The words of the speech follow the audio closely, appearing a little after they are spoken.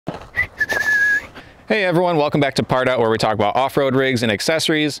Hey everyone, welcome back to Part Out, where we talk about off-road rigs and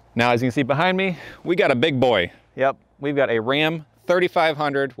accessories. Now, as you can see behind me, we got a big boy. Yep, we've got a Ram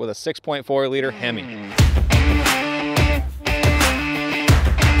 3500 with a 6.4 liter Hemi.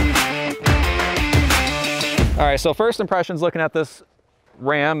 All right, so first impressions looking at this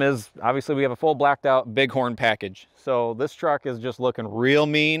Ram is obviously we have a full blacked out Bighorn package. So this truck is just looking real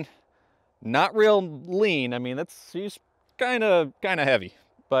mean, not real lean. I mean, she's kind of heavy,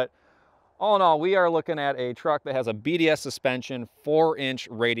 but all in all, we are looking at a truck that has a BDS suspension, 4-inch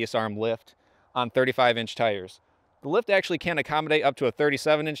radius arm lift on 35-inch tires. The lift actually can accommodate up to a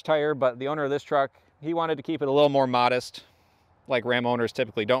 37-inch tire, but the owner of this truck, he wanted to keep it a little more modest, like Ram owners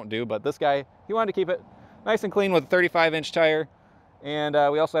typically don't do, but this guy, he wanted to keep it nice and clean with a 35-inch tire. And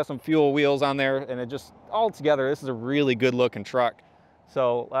we also have some fuel wheels on there, and it just, all together, this is a really good looking truck.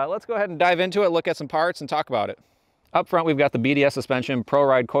 So let's go ahead and dive into it, look at some parts, and talk about it. Up front, we've got the BDS Suspension Pro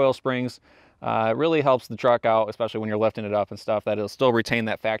Ride coil springs. It really helps the truck out, especially when you're lifting it up and stuff, that it'll still retain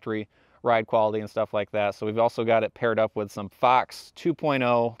that factory ride quality and stuff like that. So we've also got it paired up with some Fox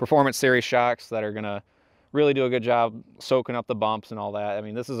 2.0 Performance Series shocks that are gonna really do a good job soaking up the bumps and all that. I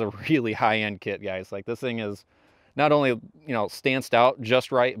mean, this is a really high-end kit, guys. Like, this thing is not only, you know, stanced out just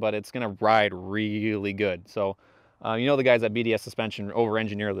right, but it's gonna ride really good. So, you know, the guys at BDS Suspension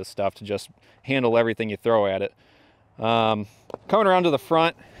over-engineer this stuff to just handle everything you throw at it. Coming around to the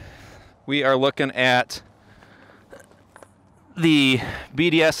front, we are looking at the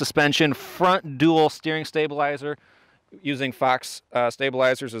BDS Suspension front dual steering stabilizer using Fox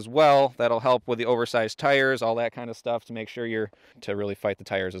stabilizers as well. That'll help with the oversized tires, all that kind of stuff, to make sure you're to really fight the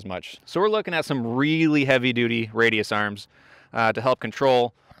tires as much. So we're looking at some really heavy duty radius arms to help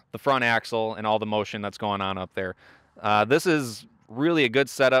control the front axle and all the motion that's going on up there. This is really a good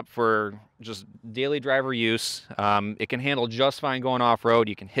setup for just daily driver use. It can handle just fine going off-road.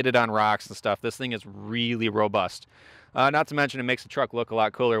 You can hit it on rocks and stuff. This thing is really robust. Not to mention, it makes the truck look a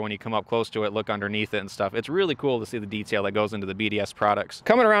lot cooler when you come up close to it, look underneath it and stuff. It's really cool to see the detail that goes into the BDS products.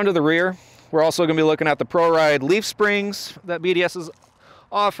 Coming around to the rear, we're also going to be looking at the Pro Ride leaf springs that BDS is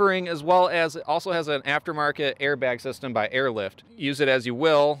offering, as well as it also has an aftermarket airbag system by Airlift. Use it as you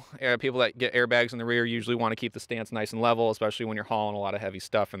will. People that get airbags in the rear usually want to keep the stance nice and level, especially when you're hauling a lot of heavy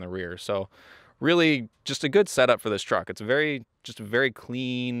stuff in the rear. So really just a good setup for this truck. It's just a very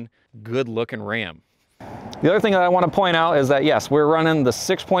clean, good looking Ram. The other thing that I want to point out is that, yes, we're running the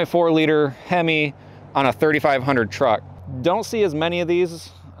 6.4 liter Hemi on a 3500 truck. Don't see as many of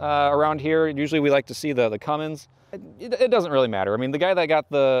these around here. Usually we like to see the Cummins. It doesn't really matter. I mean, the guy that got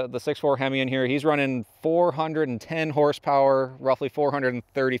the 6.4 Hemi in here, he's running 410 horsepower, roughly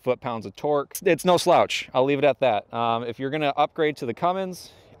 430 foot-pounds of torque. It's no slouch. I'll leave it at that. If you're going to upgrade to the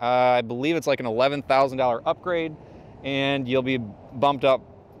Cummins, I believe it's like an $11,000 upgrade, and you'll be bumped up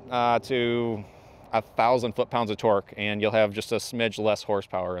to 1,000 foot-pounds of torque, and you'll have just a smidge less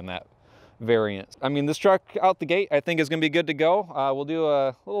horsepower in that variant. I mean, this truck out the gate I think is going to be good to go. We'll do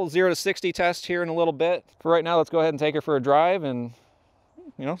a little 0 to 60 test here in a little bit. For right now, let's go ahead and take her for a drive and,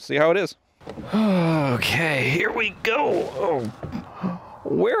 you know, see how it is. Okay, here we go. Oh,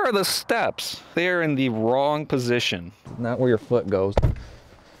 where are the steps? They're in the wrong position, not where your foot goes.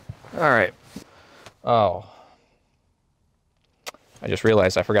 All right. Oh, I just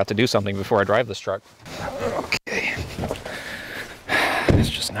realized I forgot to do something before I drive this truck. Okay, it's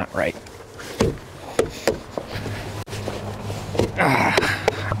just not right.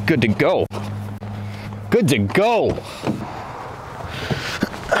 Good to go. Good to go.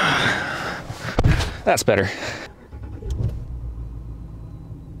 That's better.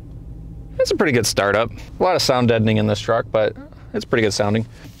 It's a pretty good startup. A lot of sound deadening in this truck, but it's pretty good sounding.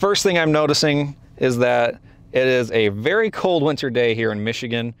 First thing I'm noticing is that it is a very cold winter day here in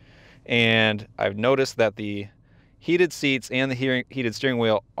Michigan, and I've noticed that the heated seats and the heated steering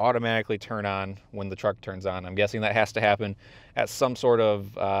wheel automatically turn on when the truck turns on. I'm guessing that has to happen at some sort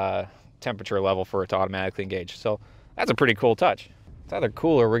of temperature level for it to automatically engage. So that's a pretty cool touch. It's either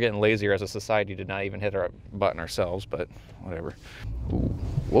cool or we're getting lazier as a society to not even hit our button ourselves, but whatever. Ooh.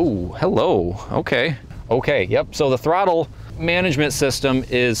 Whoa, hello. Okay. Okay, yep. So the throttle management system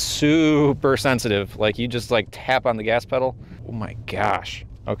is super sensitive. Like, you just like tap on the gas pedal. Oh my gosh.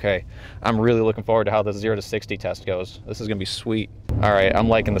 Okay, I'm really looking forward to how this 0 to 60 test goes. This is gonna be sweet. All right, I'm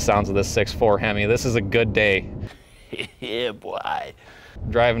liking the sounds of this 6.4 Hemi. This is a good day. Yeah, boy.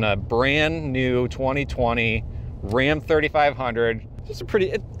 Driving a brand new 2020 Ram 3500.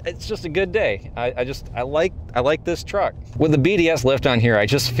 It's just a good day. I like this truck. With the BDS lift on here, I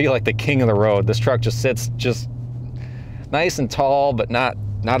just feel like the king of the road. This truck just sits just nice and tall, but not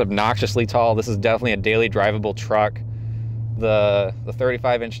obnoxiously tall. This is definitely a daily drivable truck. The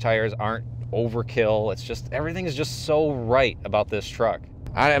 35-inch tires aren't overkill. It's just, everything is just so right about this truck.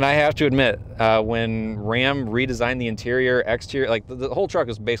 And I have to admit, when Ram redesigned the interior, exterior, like the whole truck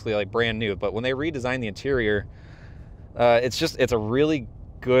is basically like brand new, but when they redesigned the interior, it's a really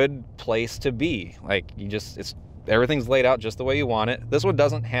good place to be. Like, everything's laid out just the way you want it. This one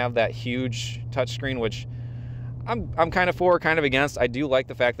doesn't have that huge touchscreen, which I'm kind of for, kind of against. I do like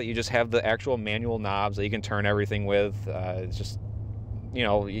the fact that you just have the actual manual knobs that you can turn everything with. It's just, you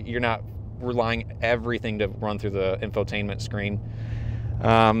know, you're not relying everything to run through the infotainment screen.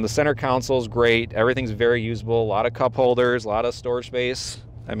 The center console is great. Everything's very usable. A lot of cup holders, a lot of storage space.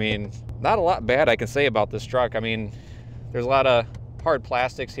 I mean, not a lot bad I can say about this truck. I mean, there's a lot of hard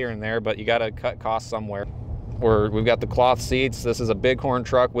plastics here and there, but you got to cut costs somewhere. We've got the cloth seats. This is a bighorn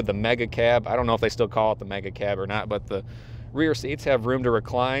truck with the mega cab. I don't know if they still call it the mega cab or not, but the rear seats have room to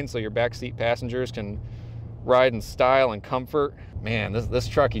recline, so your back seat passengers can ride in style and comfort. Man, this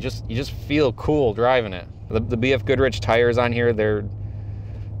truck, you just feel cool driving it. The BF Goodrich tires on here,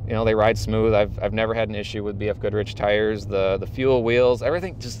 they ride smooth. I've never had an issue with BF Goodrich tires. The fuel wheels,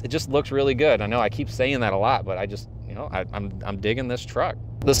 everything it just looks really good. I know I keep saying that a lot, but I'm digging this truck.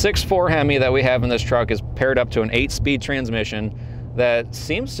 The 6.4 Hemi that we have in this truck is paired up to an 8-speed transmission that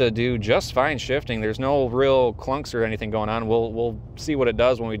seems to do just fine shifting. There's no real clunks or anything going on. We'll see what it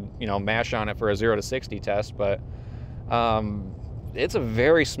does when we mash on it for a 0 to 60 test, but it's a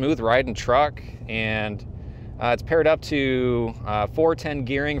very smooth riding truck, and it's paired up to 410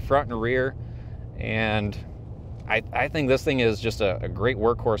 gearing front and rear, and I think this thing is just a great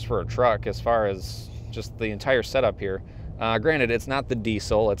workhorse for a truck as far as just the entire setup here. Granted, it's not the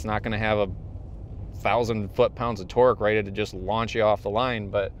diesel. It's not going to have 1,000 foot-pounds of torque ready to just launch you off the line,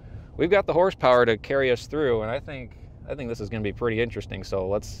 but we've got the horsepower to carry us through, and I think this is going to be pretty interesting. So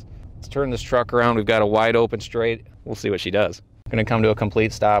let's turn this truck around. We've got a wide open straight. We'll see what she does. Going to come to a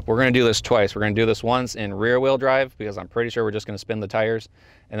complete stop. We're going to do this twice. We're going to do this once in rear-wheel drive because I'm pretty sure we're just going to spin the tires,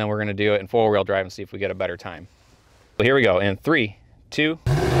 and then we're going to do it in four-wheel drive and see if we get a better time. So here we go in 3, 2,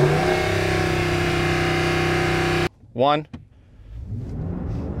 1.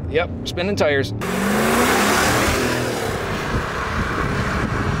 Yep, spinning tires.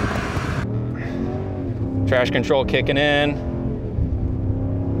 Traction control kicking in.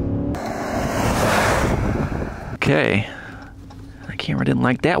 Okay. The camera didn't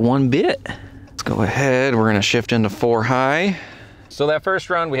like that one bit. Let's go ahead. We're gonna shift into 4 high. So that first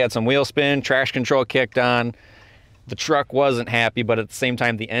run, we had some wheel spin, traction control kicked on. The truck wasn't happy, but at the same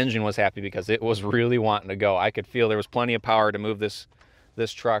time, the engine was happy because it was really wanting to go. I could feel there was plenty of power to move this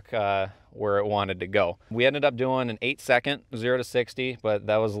truck where it wanted to go. We ended up doing an 8-second 0 to 60, but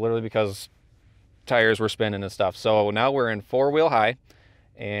that was literally because tires were spinning and stuff. So now we're in 4-wheel high,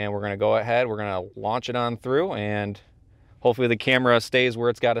 and we're gonna go ahead, we're gonna launch it on through, and hopefully the camera stays where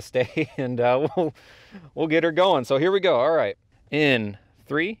it's gotta stay, and we'll get her going. So here we go. All right, in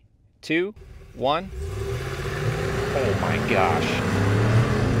 3, 2, 1. Oh my gosh.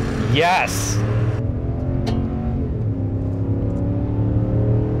 Yes.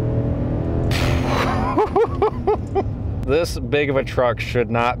 This big of a truck should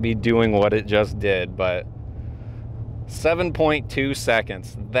not be doing what it just did, but 7.2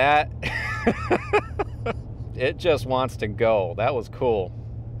 seconds. That, it just wants to go. That was cool.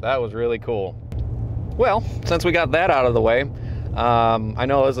 That was really cool. Well, since we got that out of the way, I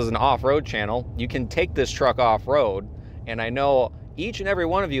know this is an off-road channel. You can take this truck off-road, and I know each and every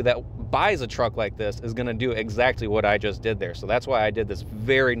one of you that buys a truck like this is going to do exactly what I just did there. So that's why I did this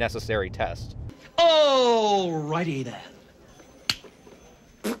very necessary test. Alrighty then.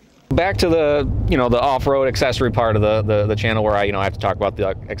 Back to the the off-road accessory part of the channel where I have to talk about the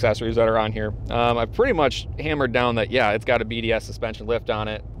accessories that are on here. I've pretty much hammered down that it's got a BDS suspension lift on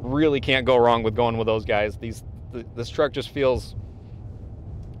it. Really can't go wrong with going with those guys. This truck just feels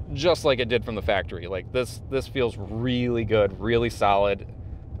just like it did from the factory. Like this feels really good, really solid.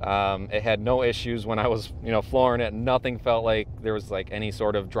 It had no issues when I was flooring it. Nothing felt like there was like any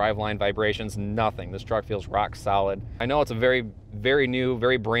sort of driveline vibrations, nothing. This truck feels rock solid. I know it's a very new,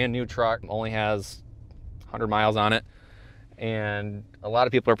 very brand new truck. Only has 100 miles on it, and a lot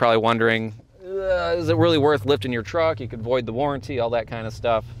of people are probably wondering, is it really worth lifting your truck? You could void the warranty, all that kind of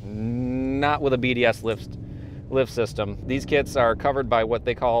stuff. Not with a BDS lift system. These kits are covered by what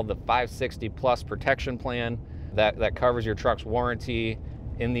they call the 560 plus protection plan that covers your truck's warranty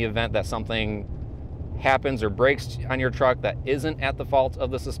in the event that something happens or breaks on your truck that isn't at the fault of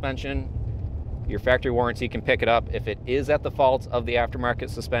the suspension. Your factory warranty can pick it up. If it is at the fault of the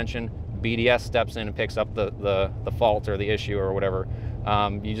aftermarket suspension, BDS steps in and picks up the fault or the issue or whatever.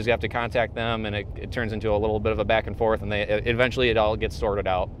 You just have to contact them, and it turns into a little bit of a back and forth, and eventually it all gets sorted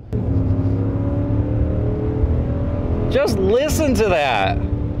out. Just listen to that.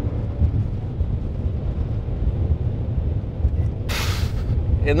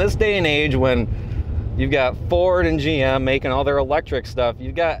 In this day and age when you've got Ford and GM making all their electric stuff,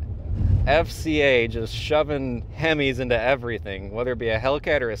 you've got FCA just shoving Hemis into everything, whether it be a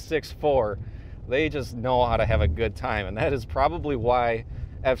Hellcat or a 6.4. They just know how to have a good time, and that is probably why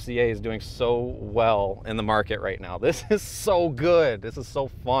FCA is doing so well in the market right now. This is so good. This is so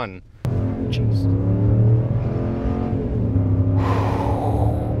fun. Jeez.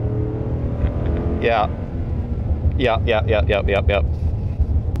 Yeah. Yep.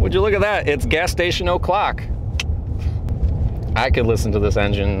 Would you look at that? It's gas station o'clock. I could listen to this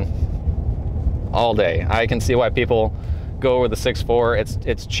engine all day. I can see why people go with the 6.4.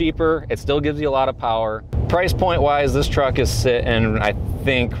 It's cheaper. It still gives you a lot of power. Price point wise, this truck is sitting, I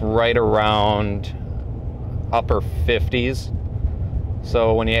think, right around upper 50s.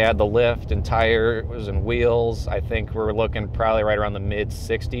 So when you add the lift and tires and wheels, I think we're looking probably right around the mid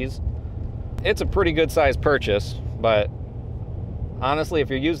 60s. It's a pretty good size purchase, but honestly, if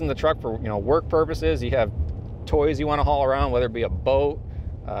you're using the truck for work purposes, you have toys you want to haul around, whether it be a boat,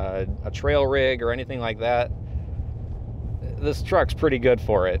 a trail rig, or anything like that, this truck's pretty good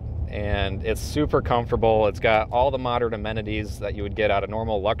for it. And it's super comfortable. It's got all the modern amenities that you would get out of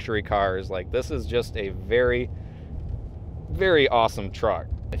normal luxury cars. Like, this is just a very, very awesome truck.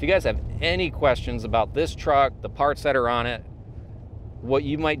 If you guys have any questions about this truck, the parts that are on it, what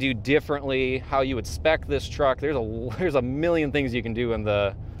you might do differently, how you would spec this truck, there's a million things you can do in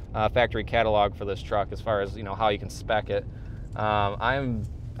the factory catalog for this truck as far as how you can spec it. I'm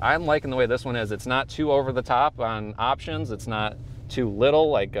liking the way this one is. It's not too over the top on options. It's not too little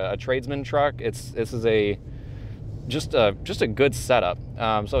like a tradesman truck. This is just a good setup.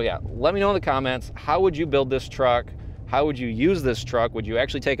 So yeah, let me know in the comments, how would you build this truck? How would you use this truck? Would you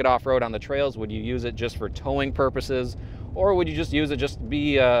actually take it off-road on the trails? Would you use it just for towing purposes? Or would you just use it just to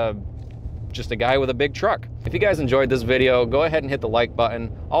be just a guy with a big truck? If you guys enjoyed this video, go ahead and hit the like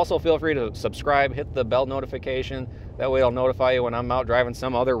button. Also, feel free to subscribe, hit the bell notification. That way it'll notify you when I'm out driving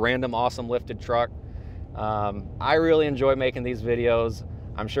some other random awesome lifted truck. I really enjoy making these videos.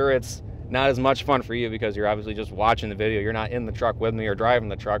 I'm sure it's not as much fun for you because you're obviously just watching the video. You're not in the truck with me or driving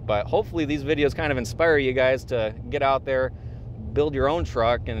the truck, but hopefully these videos kind of inspire you guys to get out there, build your own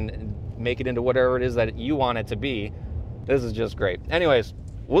truck, and make it into whatever it is that you want it to be. This is just great. Anyways,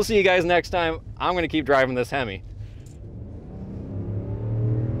 we'll see you guys next time. I'm going to keep driving this Hemi.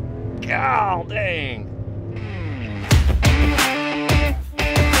 God dang.